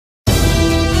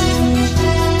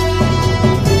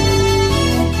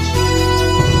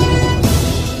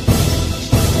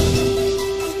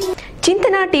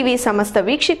TV ಸಮಸ್ತ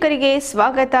ವೀಕ್ಷಕರಿಗೆ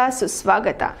ಸ್ವಾಗತ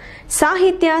ಸುಸ್ವಾಗತ.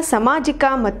 ಸಾಹಿತ್ಯ, ಸಾಮಾಜಿಕ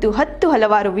ಮತ್ತು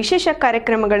ಹಲವಾರು ವಿಶೇಷ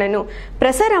ಕಾರ್ಯಕ್ರಮಗಳನ್ನು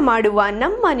ಪ್ರಸಾರ ಮಾಡುವ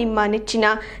ನಿಮ್ಮ ನೆಚ್ಚಿನ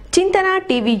ಚಿಂತನಾ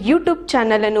ಟಿವಿ ಯೂಟ್ಯೂಬ್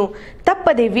ಚಾನೆಲ್ ಅನ್ನು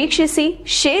ತಪ್ಪದೆ ವೀಕ್ಷಿಸಿ,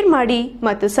 ಶೇರ್ ಮಾಡಿ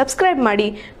ಮತ್ತು ಸಬ್ಸ್ಕ್ರೈಬ್ ಮಾಡಿ,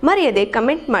 ಮರೆಯದೆ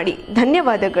ಕಮೆಂಟ್ ಮಾಡಿ.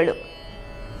 ಧನ್ಯವಾದಗಳು.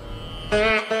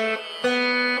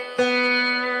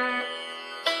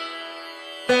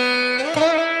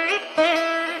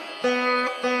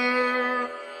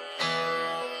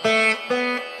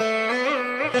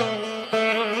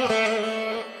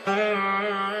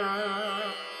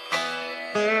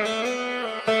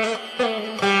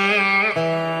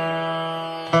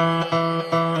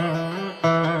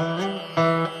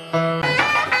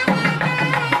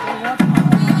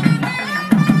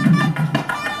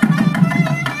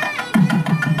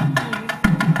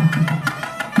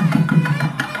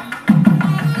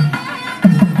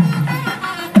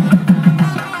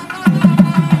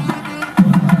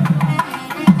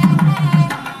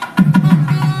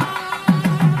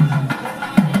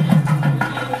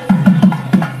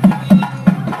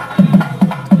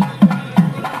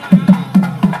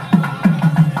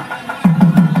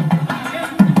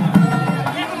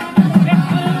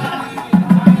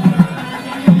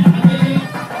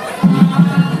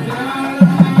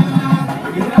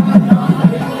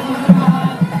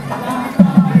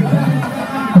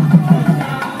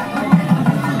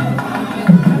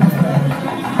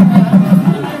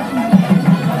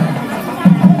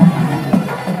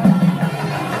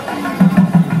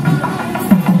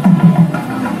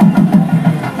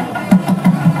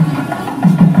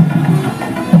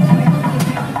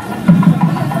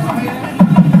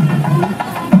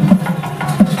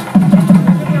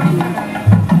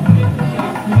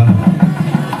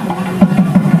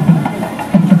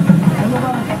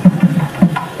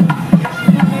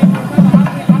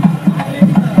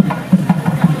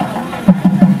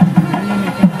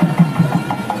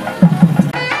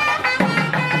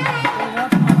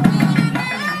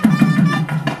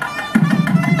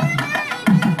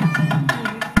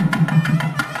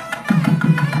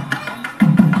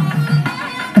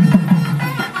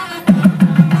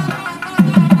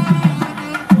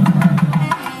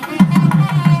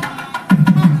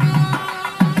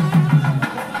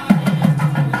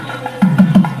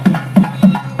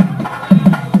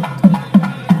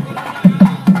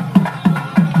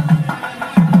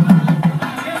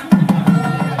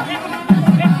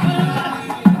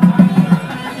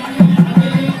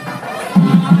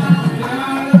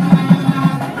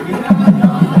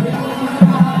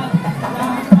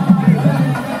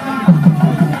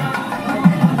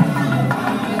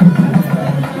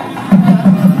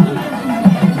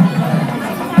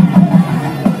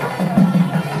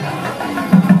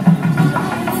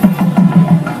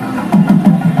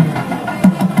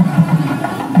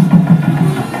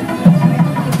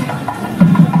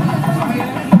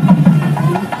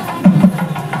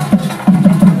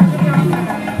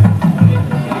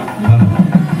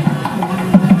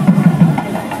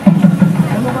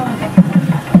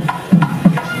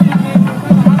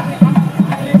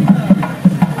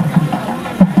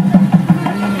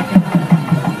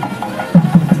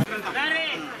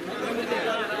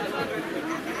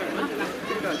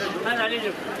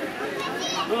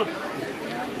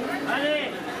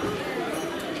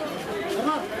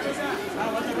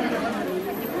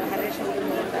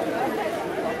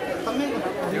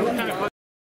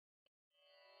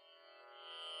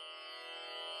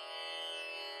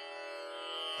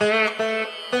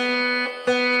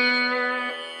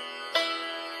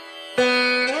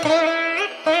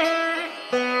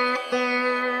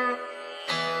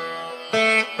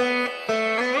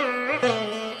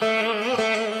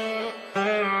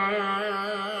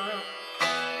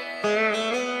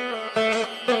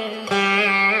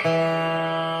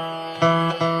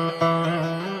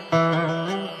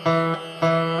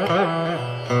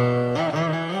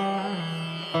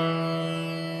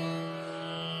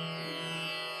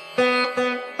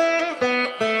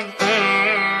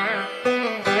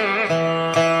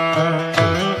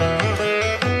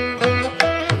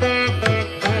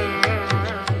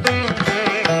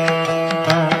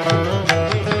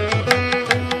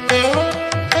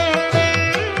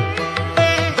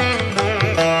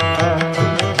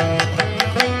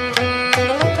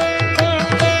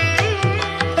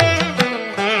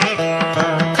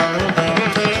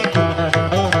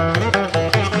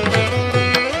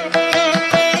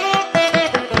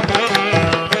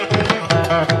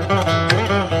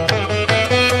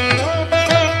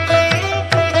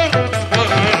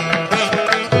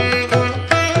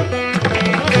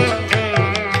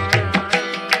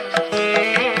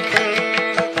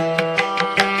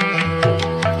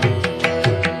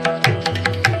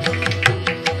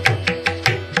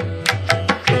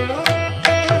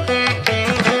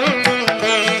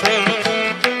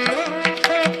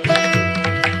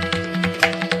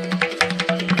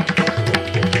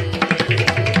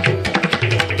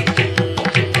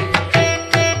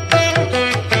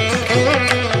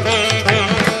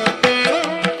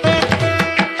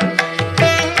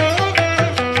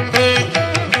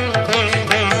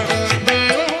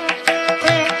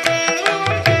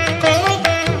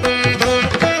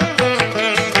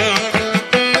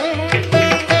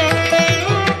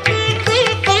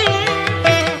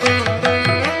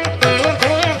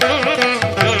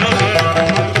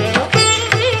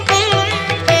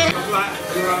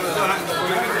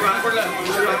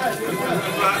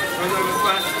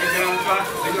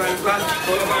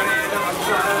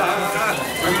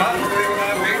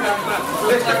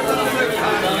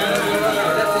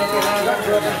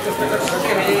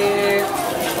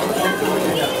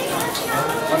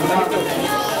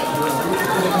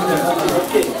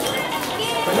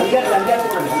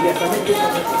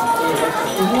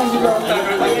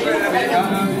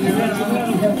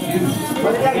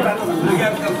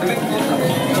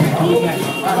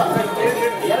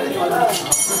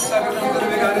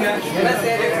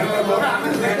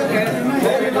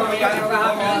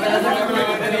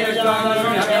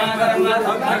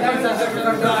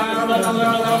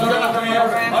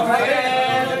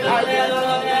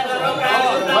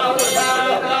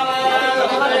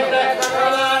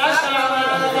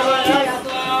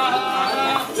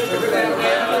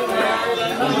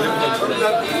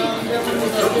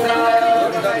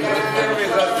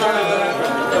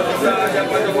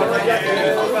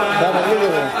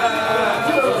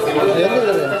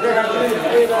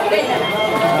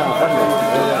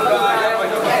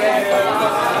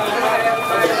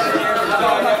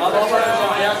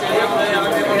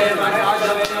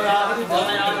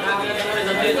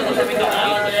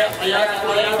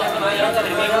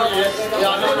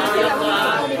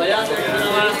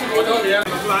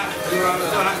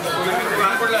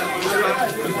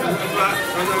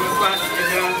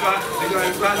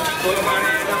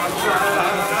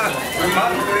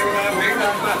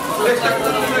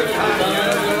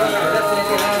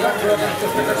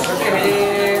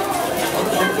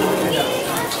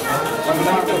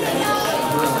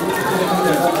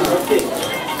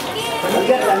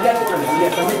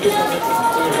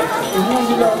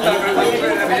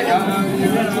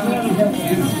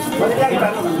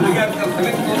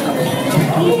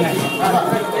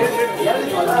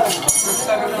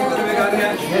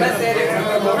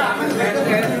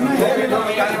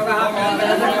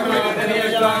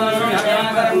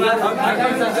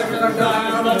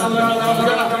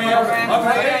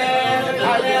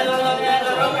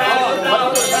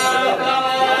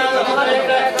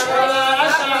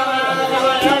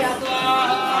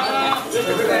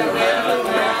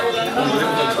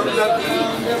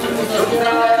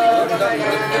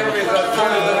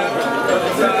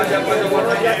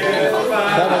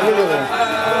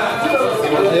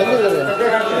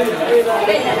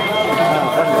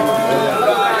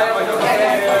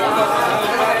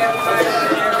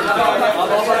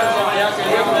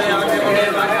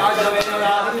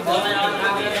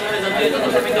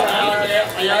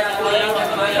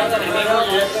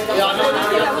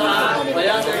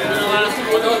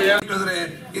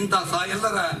 ಇಂತಹ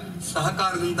ಎಲ್ಲರ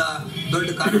ಸಹಕಾರದಿಂದ ದೊಡ್ಡ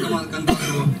ಕಾರ್ಯಕ್ರಮ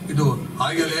ಅನ್ಕಂತದ್ದು ಇದು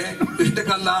ಆಗಿದೆ.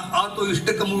 ಇಷ್ಟಕ್ಕಲ್ಲ ಆತು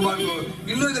ಇಷ್ಟಕ್ಕೆ ಮುಗಿಬಾರ್ದು,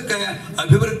 ಇನ್ನೂ ಇದಕ್ಕೆ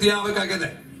ಅಭಿವೃದ್ಧಿ ಆಗಬೇಕಾಗಿದೆ.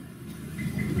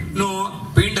 ಇನ್ನು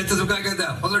ಪೇಂಟ್ ಹಚ್ಚಬೇಕಾಗಿದೆ,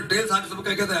 ಹೊಸ ಟೈಲ್ಸ್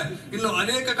ಹಾಕಿಸಬೇಕಾಗಿದೆ, ಇನ್ನು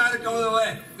ಅನೇಕ ಕಾರ್ಯಕ್ರಮದವೆ.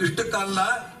 ಇಷ್ಟಕ್ಕಲ್ಲ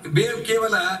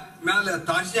ಕೇವಲ ಮೇಲೆ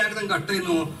ತಾಸಿ ಹಾಕಿದಂಗೆ ಅಷ್ಟೇ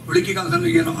ಇನ್ನು ಉಳಿಕೆ ಕೆಲಸ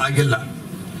ಏನು ಆಗಿಲ್ಲ.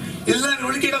 ಇಲ್ಲ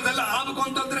ಉಳಿಕೆ ಕೆಲಸ ಎಲ್ಲ ಆಗ್ಬೇಕು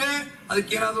ಅಂತಂದ್ರೆ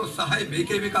ಅದಕ್ಕೇನಾದ್ರೂ ಸಹಾಯ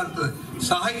ಬೇಕೇ ಬೇಕಾಗ್ತದೆ.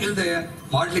 ಸಹಾಯ ಇಲ್ಲದೆ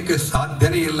ಮಾಡ್ಲಿಕ್ಕೆ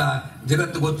ಸಾಧ್ಯನೇ ಇಲ್ಲ.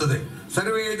 ಜಗತ್ತು ಗೊತ್ತದೆ.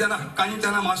 ಸರ್ವೇ ಜನ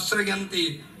ಕಂಚನ ಮಾಶ್ರಯಂತಿ.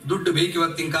 ದುಡ್ಡು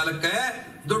ಬೇಕಿವತ್ತಿನ ಕಾಲಕ್ಕೆ.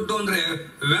 ದುಡ್ಡು ಅಂದ್ರೆ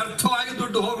ವ್ಯರ್ಥವಾಗಿ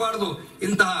ದುಡ್ಡು ಹೋಗಬಾರ್ದು.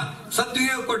 ಇಂತಹ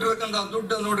ಸದ್ವಿನಿಯೋಗ ಕೊಟ್ಟಿರತಕ್ಕಂತ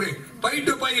ದುಡ್ಡು ನೋಡ್ರಿ, ಪೈ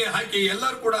ಟು ಪೈ ಹಾಕಿ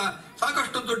ಎಲ್ಲರೂ ಕೂಡ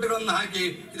ಸಾಕಷ್ಟು ದುಡ್ಡುಗಳನ್ನ ಹಾಕಿ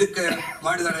ಇದಕ್ಕೆ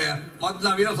ಮಾಡಿದ್ದಾರೆ. ಮೊದ್ಲು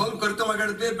ನಾವೇನೋ ಸ್ವಲ್ಪ ಖರ್ಚು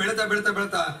ಮಾಡಿದ್ವಿ, ಬೆಳೆತಾ ಬೆಳೆತಾ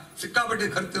ಬೆಳೆತಾ ಸಿಕ್ಕಾಪಟ್ಟೆ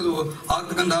ಖರ್ಚು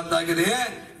ಆಗ್ತಕ್ಕಂತಹದ್ದಾಗಿದೆ.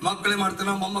 ಮಕ್ಕಳೇ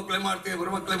ಮಾಡ್ತೇವೆ, ಮೊಮ್ಮಕ್ಕಳೇ ಮಾಡ್ತೇವೆ,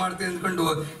 ಮಕ್ಕಳೇ ಮಾಡ್ತೇವೆ ಅಂದ್ಕೊಂಡು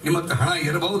ನಿಮ್ಮ ಹತ್ರ ಹಣ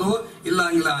ಇರಬಹುದು, ಇಲ್ಲ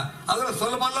ಹಂಗಿಲ್ಲ. ಅದರ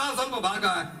ಸ್ವಲ್ಪ ಅಲ್ಲ ಸ್ವಲ್ಪ ಭಾಗ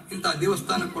ಇಂಥ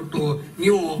ದೇವಸ್ಥಾನ ಕೊಟ್ಟು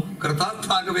ನೀವು ಕೃತಾರ್ಥ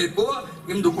ಆಗಬೇಕು.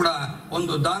 ನಿಮ್ದು ಕೂಡ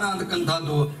ಒಂದು ದಾನ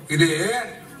ಅಂತಕ್ಕಂಥದ್ದು ಇದೆ.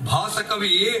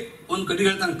 ಭಾಸಕವಿ ಒಂದು ಕಡೆ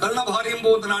ಹೇಳ್ತಾನೆ, ಕರ್ಣಭಾರಿ ಎಂಬ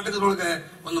ಒಂದು ನಾಟಕದೊಳಗೆ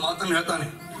ಒಂದು ಮಾತನ್ನು ಹೇಳ್ತಾನೆ.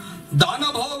 ದಾನ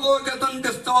ಭೋಗೋ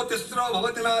ಗತಂತ್ಯಸ್ತೋ ತಿಸ್ರೋ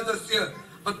ಭವತಿ ನಾದಸ್ಯ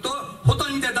ಮತ್ತು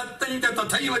ಹುತಂತ್ಯ ದತ್ತಂತ್ಯ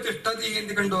ತಥೈವ ತಿಷ್ಠತಿ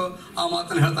ಎಂದುಕೊಂಡು ಆ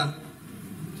ಮಾತನ್ನು ಹೇಳ್ತಾನೆ.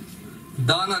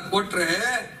 ದಾನ ಕೊಟ್ರೆ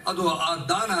ಅದು ಆ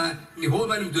ದಾನ ನೀವು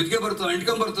ಹೋದ ನಿಮ್ ಜೊತೆಗೆ ಬರ್ತದ,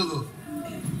 ಅಂಟ್ಕೊಂಡ್ ಬರ್ತದ.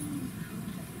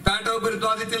 ಪ್ಯಾಟ ಒಬ್ಬರು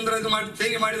ಆದಿ ತಿಂದ್ರೆ ಇದು ಮಾಡಿ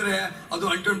ಹೇಗೆ ಮಾಡಿದ್ರೆ ಅದು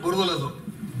ಅಂಟ್ಕೊಂಡು ಬರುವುದಿಲ್ಲ. ಅದು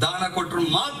ದಾನ ಕೊಟ್ಟರು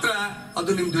ಮಾತ್ರ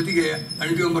ಅದು ನಿಮ್ ಜೊತೆಗೆ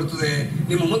ಅಂಟ್ಕೊಂಡ್ ಬರ್ತದೆ.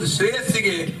 ನಿಮ್ಮ ಮುಂದೆ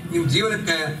ಶ್ರೇಯಸ್ಸಿಗೆ ನಿಮ್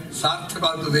ಜೀವನಕ್ಕೆ ಸಾರ್ಥಕ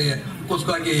ಆಗ್ತದೆ.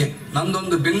 ಅದಕ್ಕೋಸ್ಕರವಾಗಿ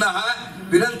ನಂದೊಂದು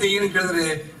ವಿನಂತಿ ಏನು ಕೇಳಿದ್ರೆ,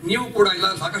 ನೀವು ಕೂಡ ಇಲ್ಲ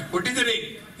ಸಾಕಷ್ಟು ಕೊಟ್ಟಿದ್ದೀರಿ,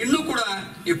 ಇನ್ನೂ ಕೂಡ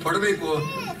ನೀವು ಕೊಡಬೇಕು.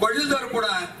 ಕೊಡಲಿದವರು ಕೂಡ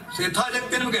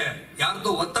ಯಥಾಶಕ್ತಿ ನಿಮಗೆ ಯಾರ್ದು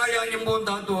ಒತ್ತಾಯ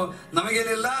ಎಂಬುವಂತಹದ್ದು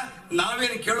ನಮಗೇನಿಲ್ಲ,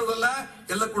 ನಾವೇನು ಕೇಳೋದಲ್ಲ.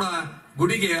 ಎಲ್ಲ ಕೂಡ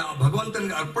ಗುಡಿಗೆ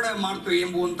ಭಗವಂತನಿಗೆ ಅರ್ಪಣೆ ಮಾಡ್ತೀವಿ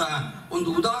ಎಂಬುವಂತ ಒಂದು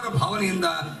ಉದಾರ ಭಾವನೆಯಿಂದ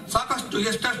ಸಾಕಷ್ಟು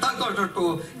ಎಷ್ಟೆಷ್ಟಾಗ್ತೋ ಅಷ್ಟು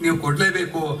ನೀವು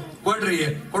ಕೊಡ್ಲೇಬೇಕು. ಕೊಡ್ರಿ,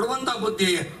 ಕೊಡುವಂತ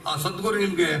ಬುದ್ಧಿ ಆ ಸದ್ಗುರು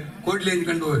ನಿಮ್ಗೆ ಕೊಡ್ಲಿ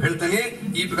ಅಂದ್ಕೊಂಡು ಹೇಳ್ತಾನೆ.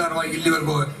 ಈ ಪ್ರಕಾರವಾಗಿ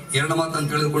ಇಲ್ಲಿವರೆಗೂ ಎರಡು ಮಾತನ್ನು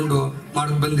ತಿಳಿದುಕೊಂಡು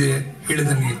ಮಾಡಿ ಬಂದು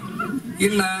ಹೇಳಿದ್ದಾನೆ.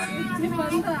 ಇನ್ನ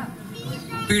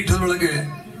ಪೀಠದೊಳಗೆ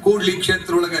ಕೂಡ್ಲಿ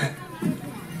ಕ್ಷೇತ್ರದೊಳಗೆ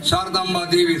ಶಾರದಾಂಬಾ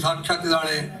ದೇವಿ ಸಾಕ್ಷಾತ್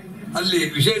ಇದ್ದಾಳೆ. ಅಲ್ಲಿ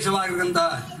ವಿಶೇಷವಾಗಿರ್ತಕ್ಕಂಥ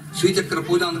ಶ್ರೀಚಕ್ರ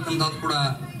ಪೂಜಾ ಅಂತಕ್ಕಂಥದ್ದು ಕೂಡ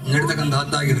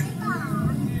ನಡೀತಕ್ಕಂಥದ್ದಾಗಿದೆ.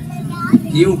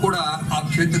 ನೀವು ಕೂಡ ಆ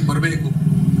ಕ್ಷೇತ್ರಕ್ಕೆ ಬರಬೇಕು,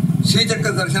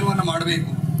 ಶ್ರೀಚಕ್ರ ದರ್ಶನವನ್ನು ಮಾಡಬೇಕು.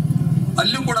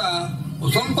 ಅಲ್ಲೂ ಕೂಡ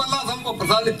ಸ್ವಲ್ಪ ಅಲ್ಲ ಸ್ವಲ್ಪ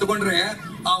ಪ್ರಸಾದ ತಗೊಂಡ್ರೆ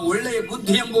ಆ ಒಳ್ಳೆಯ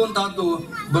ಬುದ್ಧಿ ಎಂಬುವಂತಹದ್ದು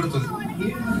ಬರುತ್ತದೆ.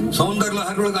 ಸೌಂದರ್ಯ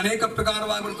ಲಹರಿಯೊಳಗೆ ಅನೇಕ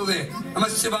ಪ್ರಕಾರವಾಗಿ ಬರ್ತದೆ.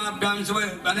 ನಮಸ್ಯಭಾಭ್ಯಾಂ ಶಿವ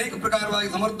ಅನೇಕ ಪ್ರಕಾರವಾಗಿ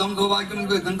ಸಮರ್ಥಂ ಸೌಭಾಗ್ಯಂ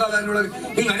ಗಂಗಾಲಹರಿಯೊಳಗೆ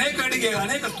ಹಿಂಗೆ ಅನೇಕ ಕಡೆಗೆ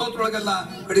ಅನೇಕ ಸ್ತೋತ್ರೊಳಗೆಲ್ಲ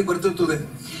ಕಡೆಗೆ ಬರ್ತಿರ್ತದೆ.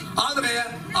 ಆದರೆ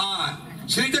ಆ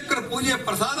ಶ್ರೀಚಕ್ರ ಪೂಜೆಯ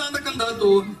ಪ್ರಸಾದ ಅಂತಕ್ಕಂಥದ್ದು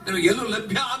ನಿಮಗೆ ಎಲ್ಲೂ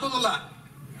ಲಭ್ಯ ಆಗೋದಿಲ್ಲ.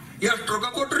 ಎಷ್ಟು ರೊಕ್ಕ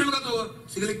ಕೊಟ್ಟರು ನಿಮಗದು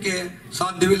ಸಿಗಲಿಕ್ಕೆ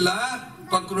ಸಾಧ್ಯವಿಲ್ಲ.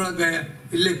 ಪಕ್ಕದೊಳಗೆ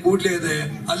ಇಲ್ಲೇ ಕೂಡ್ಲೆ ಇದೆ,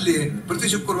 ಅಲ್ಲಿ ಪ್ರತಿ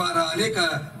ಶುಕ್ರವಾರ ಅನೇಕ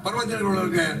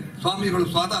ಪರ್ವದಿನಗಳೊಳಗೆ ಸ್ವಾಮಿಗಳು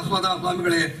ಸ್ವತಃ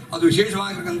ಸ್ವಾಮಿಗಳೇ ಅದು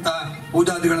ವಿಶೇಷವಾಗಿರ್ತಕ್ಕಂಥ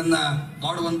ಪೂಜಾದಿಗಳನ್ನ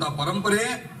ಮಾಡುವಂತ ಪರಂಪರೆ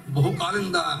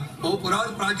ಬಹುಕಾಲದಿಂದ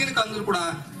ಪ್ರಾಚೀನ ಕಾಲದಲ್ಲೂ ಕೂಡ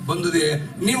ಬಂದಿದೆ.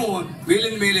 ನೀವು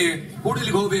ಮೇಲಿನ ಮೇಲೆ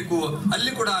ಕೂಡಲಿಗೆ ಹೋಗಬೇಕು,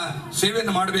 ಅಲ್ಲಿ ಕೂಡ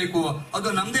ಸೇವೆಯನ್ನು ಮಾಡಬೇಕು. ಅದು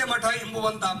ನಮ್ದೇ ಮಠ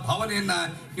ಎಂಬುವಂತ ಭಾವನೆಯನ್ನ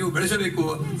ನೀವು ಬೆಳೆಸಬೇಕು.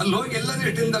 ಅಲ್ಲಿ ಹೋಗಿ ಎಲ್ಲ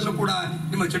ದೃಷ್ಟಿಯಿಂದಲೂ ಕೂಡ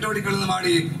ನಿಮ್ಮ ಚಟುವಟಿಕೆಗಳನ್ನು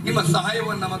ಮಾಡಿ ನಿಮ್ಮ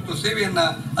ಸಹಾಯವನ್ನ ಮತ್ತು ಸೇವೆಯನ್ನ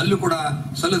ಅಲ್ಲೂ ಕೂಡ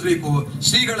ಸಲ್ಲಿಸಬೇಕು.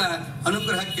 ಶ್ರೀಗಳ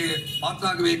ಅನುಗ್ರಹಕ್ಕೆ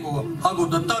ಪಾತ್ರರಾಗಬೇಕು ಹಾಗೂ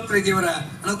ದತ್ತಾತ್ರೇಯ ದೇವರ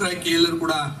ಅನುಗ್ರಹಕ್ಕೆ ಎಲ್ಲರೂ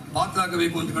ಕೂಡ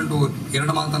ಪಾತ್ರರಾಗಬೇಕು ಅಂತಕೊಂಡು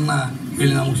ಎರಡು ಮಾತನ್ನ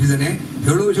ಹೇಳಿ ನಾನು ಮುಗಿಸಿದ್ದೇನೆ.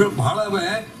 ಹೇಳುವ ವಿಷಯ ಬಹಳ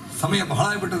ಸಮಯ ಬಹಳ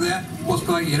ಆಗ್ಬಿಟ್ಟದೆ,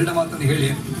 ಅದಕ್ಕೋಸ್ಕರವಾಗಿ ಎರಡು ಮಾತನ್ನು ಹೇಳಿ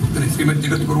ಶ್ರೀಮದ್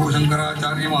ಜಗದ್ಗುರು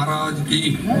ಶಂಕರಾಚಾರ್ಯ ಮಹಾರಾಜ್ ಕಿ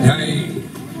ಜೈ.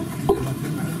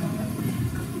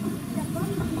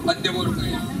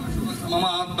 मम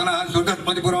आत्मनः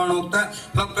सुखस्पति पुराणोक्त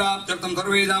प्रप्राप्त्यर्थं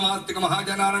सर्वेदामास्तिक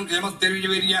महाजनानां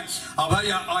क्षेमस्थिर्वीर्य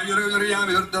अभय आयुर्वर्य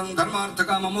विरुद्धं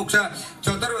धर्मार्थकाम मोक्ष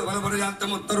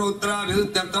चतुर्बलपर्याप्तम्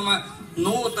उत्तरोत्तराभिवृद्ध्यर्थं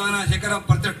नूतन शिखर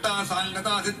प्रतिष्ठा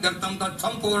सांगता सिद्ध्यर्थं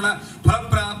तत्संपूर्ण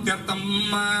फलप्राप्त्यर्थं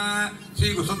श्री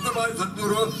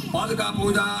सद्गुरु पादुका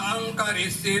पूजा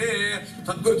अहंकारेस्ये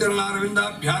सद्गुरु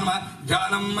चरणारविंदाभ्याम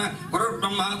ध्यानं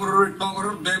गुरुर्ब्रह्मा गुरुर्विष्णु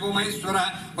गुरुर्देवो महेश्वरः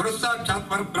गुरुः साक्षात्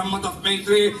परब्रह्म तस्मै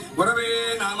श्री गुरवे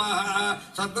नमः.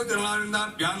 सद्गुरु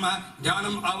चरणारविंदाभ्याम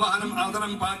ध्यानं आवाहनं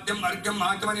आदरं पाद्यं अर्घ्यं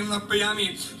आचमनीं समर्पयामि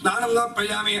स्नानं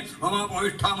समर्पयामि मम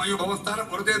पविष्ठामयो भवस्थानं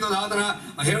कुरुते तदादर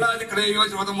महेडादिक्रेयो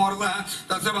शिवतमूर्तः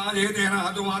तस्य वाजेतेन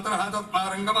हतु मातरः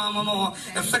तत्पारङ्गमा ममो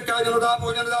यस्य जनता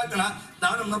पूजनदाचन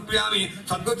स्नानं समर्पयामि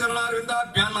सद्गुरु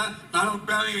चरणारविंदाभ्याम स्नानं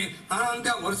समर्पयामि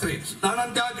स्नानान्त्य वर्षे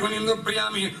स्नानान्त्य जीवनीं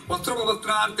समर्पयामि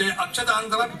वस्त्रोपवस्त्रार्थे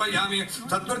अक्षतान् समर्पयामि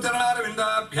सद्गुरु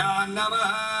चरणारविंदाभ्यां नमः.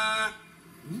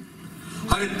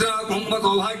 हरिद्रा कुंभ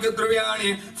सौभाग्य द्रव्याणि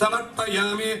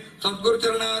समर्पयामि सद्गुरु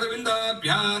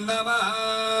चरणारविंदाभ्यां नमः.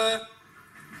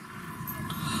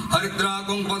 हरिद्रा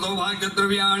कुंकुम सौभाग्य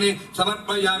द्रव्याणि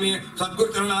समर्पयामि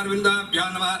सद्गुरु चरणारविंदाभ्यां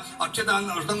नमः. अक्षतान्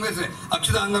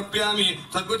अर्पयामि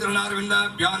सद्गुरु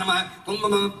चरणारविंदाभ्यां नमः.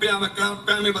 कुंकुममर्पयामि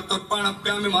अर्पयामि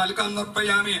पत्रर्पणर्पयामि मालिकान्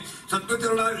अर्पयामि सद्गुरु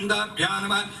चरणारविंदाभ्यां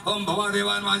नमः. ओं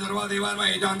भवादेवाय नमः सर्वादेवाय नमः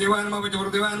ईशान देवाय नमः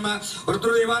विष्णुदेवाय नमः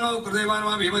रुद्रदेवाय नमः उग्रदेवाय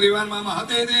नमः भीमदेवाय नमः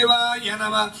महते देवाय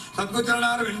नमः. सद्गुरु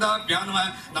चरणारविंदाभ्यां नमः.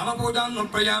 नाम पूजां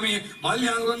अर्पयामि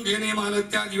माल्याङ्गेने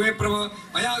मालत्यादि वे प्रभो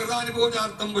मया कृतानि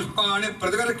पूजार्थं पुष्पाणि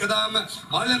प्रतिगर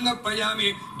माल्यं अर्पयामि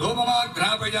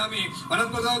धूपमाघ्रापयामि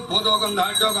वनस्पतोद्भूतो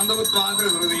गन्धाढ्यो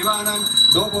गन्धपुत्वाग्रदेवानां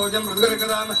धूपोजं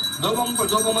मृदुगरकदां धूपं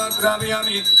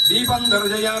धूपमाघ्रापयामि दीपं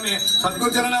दर्शयामि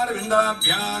सद्गुरु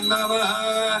चरणारविंदाभ्यां नमः.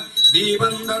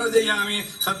 दीपं दर्शयामि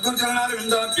सद्गुरु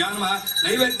चरणारविंदाभ्यां नमः.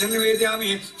 नैवेद्यं निवेदयामि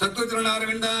सद्गुरु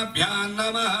चरणारविंदाभ्यां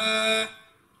नमः.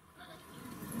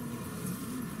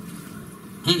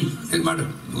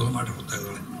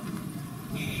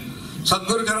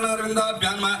 सद्गुरु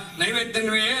चरणारविंदाभ्यां नमः. नैवेद्यं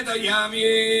निवेदयामि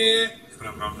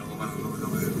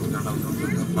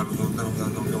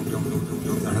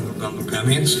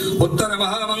उत्तर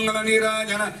महामंगल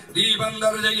नीराजन दीपं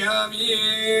दर्शयामि.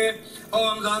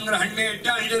 ओं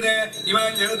सांग्रहण्येत्याञ्जते इमां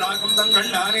जगदाकुं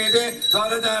संगण्डानेते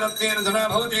द्वादशारत्नेन धना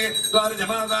भवति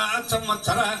द्वादशमासात्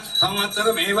संवत्सरः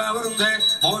संवत्सरमेवावरुन्धे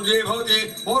मौर्ये भवति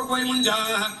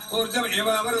पूर्वैमुञ्जाः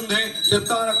ऊर्जमेवावरुन्धे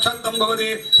चित्तानक्षत्रं भवति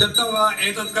चित्तं वा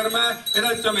एतत् कर्म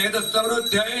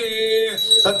इदश्चमेतत्समृद्ध्यै.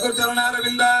 सद्गुरु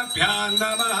चरणारविंदाभ्यां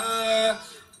नमः.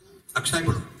 अक्षय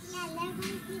पडु.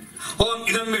 ओं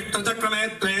इदं विष्णुचक्रमे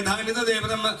त्रेधानित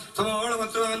देवतं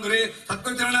समोळवत्सवान्धुरे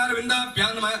सद्गुरु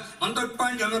चरणारविंदाभ्यां नमः.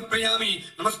 मन्त्रोत्पाञ्च समर्पयामि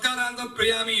नमस्कारान्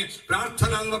समर्पयामि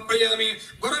प्रार्थनान् समर्पयामि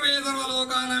गुरवे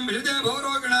सर्वलोकानां विजय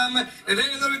भवरोगिणां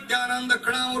निधेय विद्यानां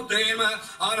दक्षिणामूर्तये नमः.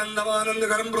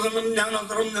 आनन्दमानन्दकरं प्रसन्नं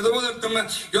ज्ञानसरं निधोदत्तं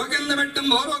योगेन्द्रमेट्टं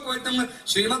भवरोगवैतं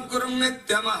श्रीमद्गुरुं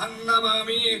नित्यमहं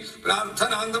नमामि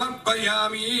प्रार्थनान्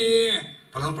समर्पयामि.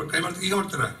 प्रथम कೈ ಮಾಡ್ತೀರಾ ಈಗ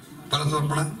ಮಾಡ್ತೀರಾ ಫಲ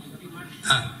ಸಮರ್ಪಣೆ.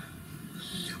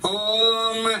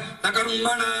 ओम न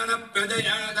कर्मणा न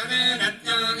प्रजया धनेन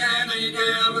त्यागेनैके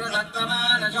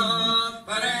अमृतत्वमानशो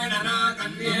परेण न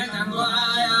कन्ये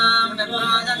तन्वायां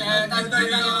निर्वाजने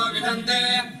तद्वयो विदन्ते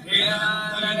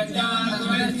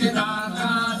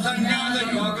वेदान्तरज्ञानसुनिश्चितार्थाः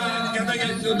संज्ञातयोगाः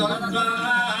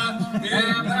ये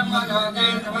ब्रह्मलोके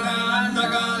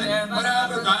कमलान्तकाले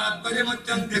परावृतात्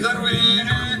परिमुच्यन्ति सर्वे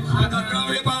तत्र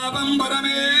विपापं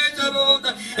परमेशभूत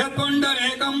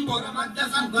यत्पुण्डरीकं पुरमध्य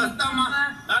संस्थं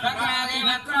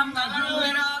तदग्रादिवक्रं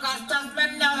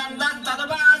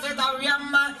तदनुविरोगस्तस्मिन्नदन्तस्तदुपासितव्यं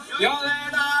यो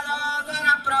वेदालोचन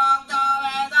प्रोक्तो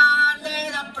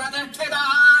वेदान्तेन प्रतिष्ठितः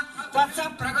तस्य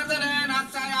प्रकृतिरेण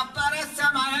स यः परस्य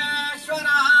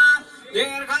महेश्वरः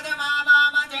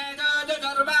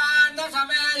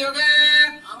दीर्घतमामामचेतुर्वान्दशमे युगे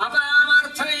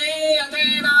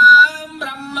अपामर्थयेतेनां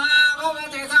ब्रह्मा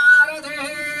भवति सारथिः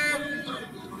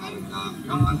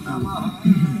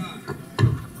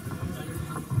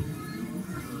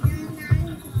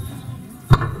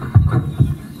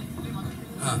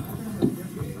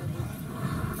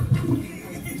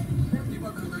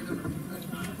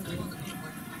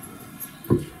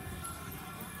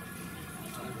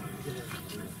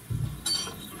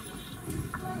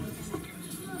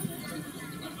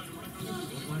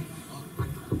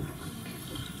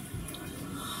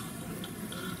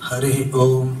हरि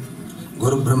ओम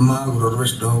गुरुब्रह्मा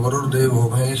गुरुर्विष्णु गुरुर्देवो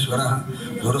महेश्वरः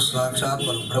गुरुस्साक्षात्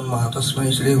परब्रह्म तस्मै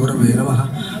श्री गुरवे नमः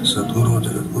सद्गुरु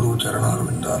जगद्गुरु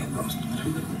ಚರಣಾರವಿಂದಾರ್ಪಣಮಸ್ತು.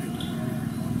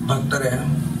 ಭಕ್ತರೇ,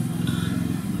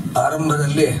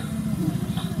 ಆರಂಭದಲ್ಲಿ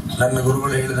ನನ್ನ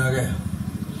ಗುರುಗಳು ಹೇಳಿದಾಗೆ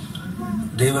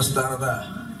ದೇವಸ್ಥಾನದ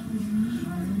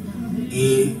ಈ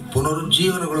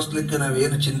ಪುನರುಜ್ಜೀವನಗೊಳಿಸಲಿಕ್ಕೆ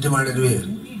ನಾವೇನು ಚಿಂತೆ ಮಾಡಿದ್ವಿ,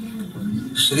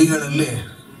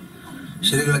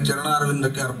 ಶ್ರೀಗಳ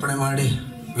ಚರಣಾರವಿಂದಕ್ಕೆ ಅರ್ಪಣೆ ಮಾಡಿ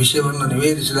ವಿಷಯವನ್ನು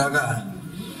ನಿವೇದಿಸಿದಾಗ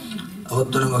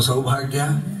ಅವತ್ತು ನಮ್ಮ ಸೌಭಾಗ್ಯ,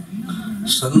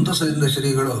 ಸಂತಸದಿಂದ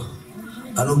ಶ್ರೀಗಳು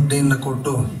ಅನುಜ್ಞೆಯನ್ನು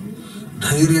ಕೊಟ್ಟು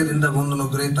ಧೈರ್ಯದಿಂದ ಮುಂದೆ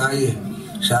ನುಗ್ಗರೆ ತಾಯಿ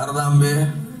ಶಾರದಾಂಬೆ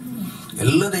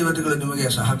ಎಲ್ಲ ದೇವತೆಗಳು ನಿಮಗೆ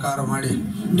ಸಹಕಾರ ಮಾಡಿ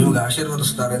ನಿಮಗೆ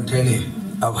ಆಶೀರ್ವದಿಸ್ತಾರೆ ಅಂತ ಹೇಳಿ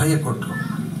ಅಭಯ ಕೊಟ್ಟರು.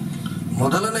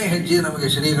 ಮೊದಲನೇ ಹೆಜ್ಜೆ ನಮಗೆ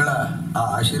ಶ್ರೀಗಳ ಆ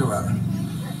ಆಶೀರ್ವಾದ.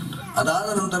 ಅದಾದ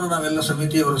ನಂತರ ನಾವೆಲ್ಲ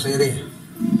ಸಮಿತಿಯವರು ಸೇರಿ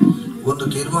ಒಂದು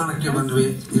ತೀರ್ಮಾನಕ್ಕೆ ಬಂದ್ವಿ.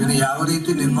 ಇದನ್ನು ಯಾವ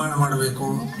ರೀತಿ ನಿರ್ಮಾಣ ಮಾಡಬೇಕು,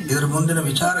 ಇದರ ಮುಂದಿನ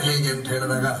ವಿಚಾರ ಹೇಗೆ ಅಂತ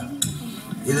ಹೇಳಿದಾಗ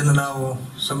ಇದನ್ನು ನಾವು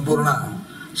ಸಂಪೂರ್ಣ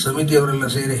ಸಮಿತಿಯವರೆಲ್ಲ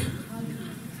ಸೇರಿ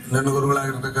ನನ್ನ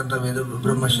ಗುರುಗಳಾಗಿರ್ತಕ್ಕಂಥ ವೇದ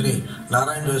ಬ್ರಹ್ಮಶ್ರೀ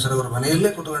ನಾರಾಯಣ ಜೋಯಿಸರವರ ಮನೆಯಲ್ಲೇ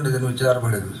ಕೂತ್ಕೊಂಡು ಇದನ್ನು ವಿಚಾರ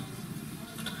ಮಾಡಿದ್ವಿ.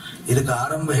 ಇದಕ್ಕೆ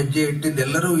ಆರಂಭ ಹೆಜ್ಜೆ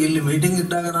ಇಟ್ಟಿದ್ದೆಲ್ಲರೂ ಇಲ್ಲಿ ಮೀಟಿಂಗ್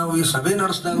ಇದ್ದಾಗ ನಾವು ಈ ಸಭೆ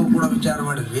ನಡೆಸಿದಾಗ ಕೂಡ ವಿಚಾರ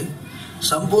ಮಾಡಿದ್ವಿ.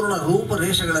 ಸಂಪೂರ್ಣ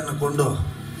ರೂಪರೇಷೆಗಳನ್ನು ಕೊಂಡು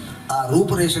ಆ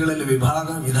ರೂಪರೇಷೆಗಳಲ್ಲಿ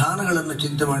ವಿಧಾನಗಳನ್ನು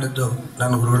ಚಿಂತೆ ಮಾಡಿದ್ದು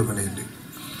ನನ್ನ ಗುರುಗಳ ಮನೆಯಲ್ಲಿ.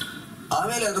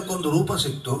 ಆಮೇಲೆ ಅದಕ್ಕೊಂದು ರೂಪ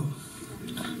ಸಿಕ್ತು.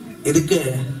 ಇದಕ್ಕೆ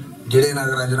ಜಡೆ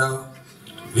ನಾಗರಾಜರಾವ್,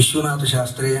 ವಿಶ್ವನಾಥ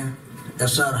ಶಾಸ್ತ್ರಿ,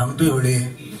 SR ಹಂಪಿಹೊಳಿ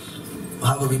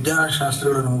ಹಾಗೂ ವಿದ್ಯಾರಾಜ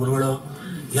ಶಾಸ್ತ್ರಿಗಳು ನಮ್ಮ ಗುರುಗಳು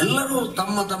ಎಲ್ಲರೂ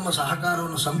ತಮ್ಮ ತಮ್ಮ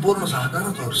ಸಹಕಾರವನ್ನು ಸಂಪೂರ್ಣ ಸಹಕಾರ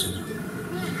ತೋರಿಸಿದರು.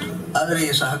 ಆದರೆ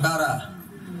ಈ ಸಹಕಾರ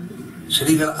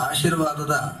ಶ್ರೀಗಳ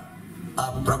ಆಶೀರ್ವಾದದ ಆ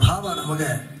ಪ್ರಭಾವ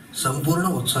ನಮಗೆ ಸಂಪೂರ್ಣ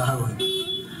ಉತ್ಸಾಹ ಉಂಟು.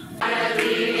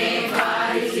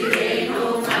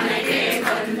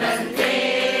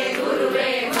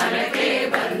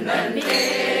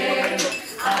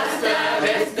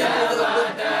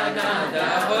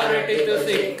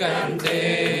 ಸಿಕ್ಕಂತೆ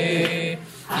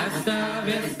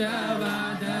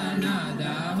ಅಸ್ತವ್ಯಸ್ತವಾದನಾದ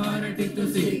ಹೊರಟಿತು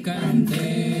ಸಿಕ್ಕಂತೆ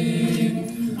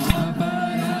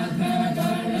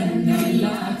ಅಪರಾಧಗಳನ್ನೆಲ್ಲ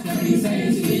ಕ್ಷಮಿಸೈ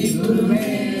ಶ್ರೀ ಗುರುವೇ,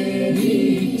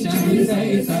 ಕ್ಷಮಿಸೈ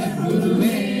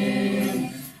ಸದ್ಗುರುವೇ.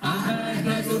 ಅಹರ್ಧ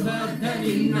ಸುಬದ್ಧ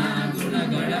ನಿನ್ನ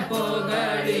ಗುಣಗಳ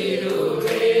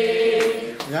ಪೋಗಡಿರುವೆ,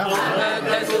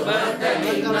 ಅಹರ್ಧ ಸುಬದ್ಧ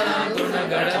ನಿನ್ನ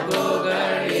ಗುಣಗಳ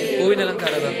ಪೋಗಡಿ. ಹೂವಿನ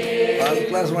ಅಲಂಕಾರದ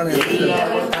ಕ್ಲಾಸ್ ಮಾಡಿ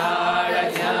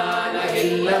ಜ್ಞಾನ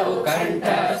ಎಲ್ಲವೂ ಕಂಠ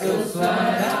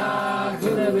ಸುಸ್ವರ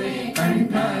ಗುರುವೇ,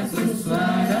 ಕಂಠ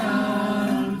ಸುಸ್ವರ.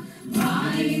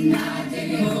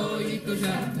 ಬಾಯಿಂದಾಚೆಗೆ ಹೋಯಿತು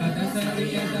ಶಬ್ದದ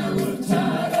ಸರಿಯದ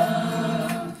ಉಚ್ಚಾರ,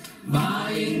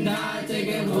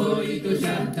 ಬಾಯಿಂದಾಚೆಗೆ ಹೋಯಿತು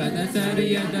ಶಬ್ದದ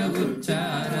ಸರಿಯದ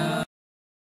ಉಚ್ಚಾರ.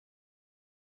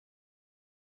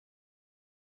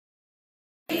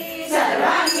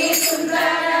 ಸರ್ವಾಂಗಿ ಸುಂದರ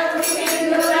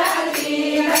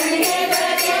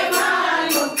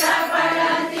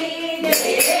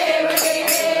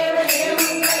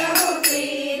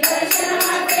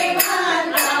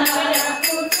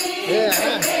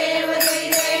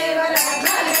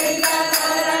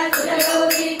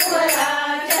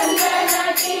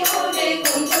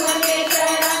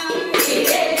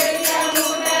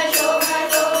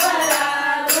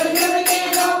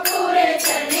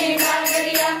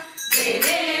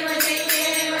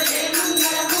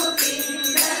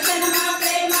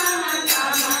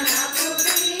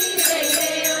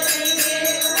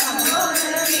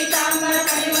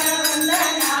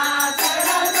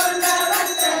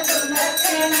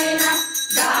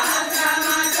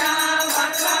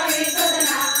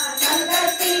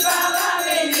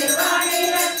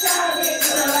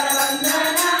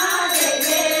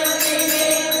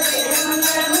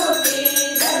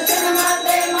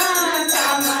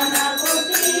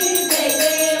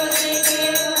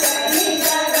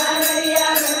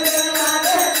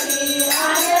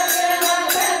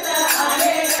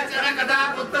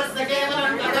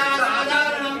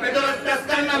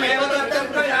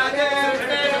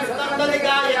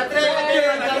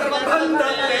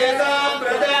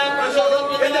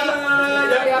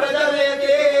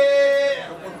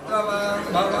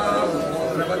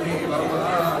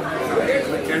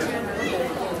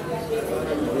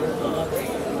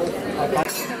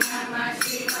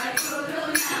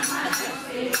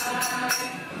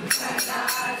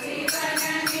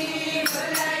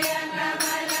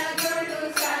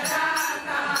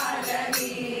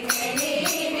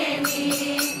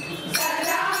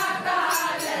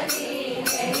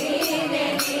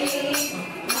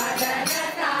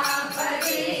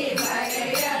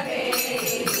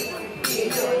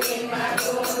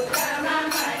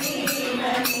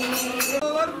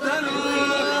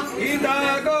ಗೀತಾ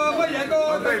ಗೋಮಯ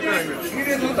ಗೋಪತಿ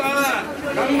ಗಿರಿಸುತ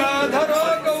ಗಂಗಾಧರೋ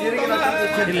ಗೌತಮಃ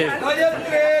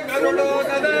ಗಯತ್ರೆ ಗರುಡೋ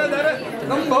ಗದಾಧರ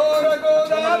ಕಂಭೋರ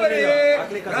ಗೋದಾವರಿ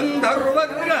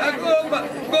ಗಂಧರ್ವಗ್ರಹ ಗೋಪ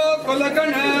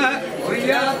ಗೋಕುಲಗಣ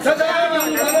ಪ್ರಿಯಾರ್ಥದ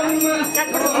ಮಂಗಲಂ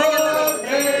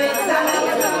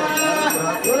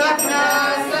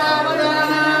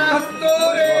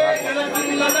ಕಸ್ತೂರೆ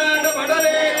ಜಲಕಲ್ಲನಾಡ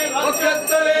ಬಡಲೆ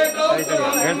ವಕ್ಷಸ್ಥಲೆ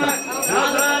ಕೌಸ್ತುಭಂ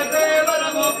ನಾದಾದೇವರ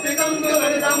ಮೋಕ್ತಿಕಂ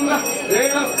ದುರಿತಂ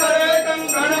ರೇಣಸ್ಥಲೆ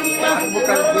ಕಂಕಣಂ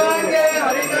ಸರ್ವಾಂಗೇ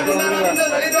ಹರಿಕಂದನಂದ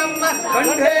ದಲಿತಂ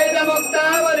ಕಂಠೇನ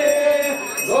ಮುಕ್ತಾವರೆ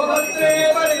ಗೋಭದ್ರೇ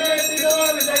ವರೇ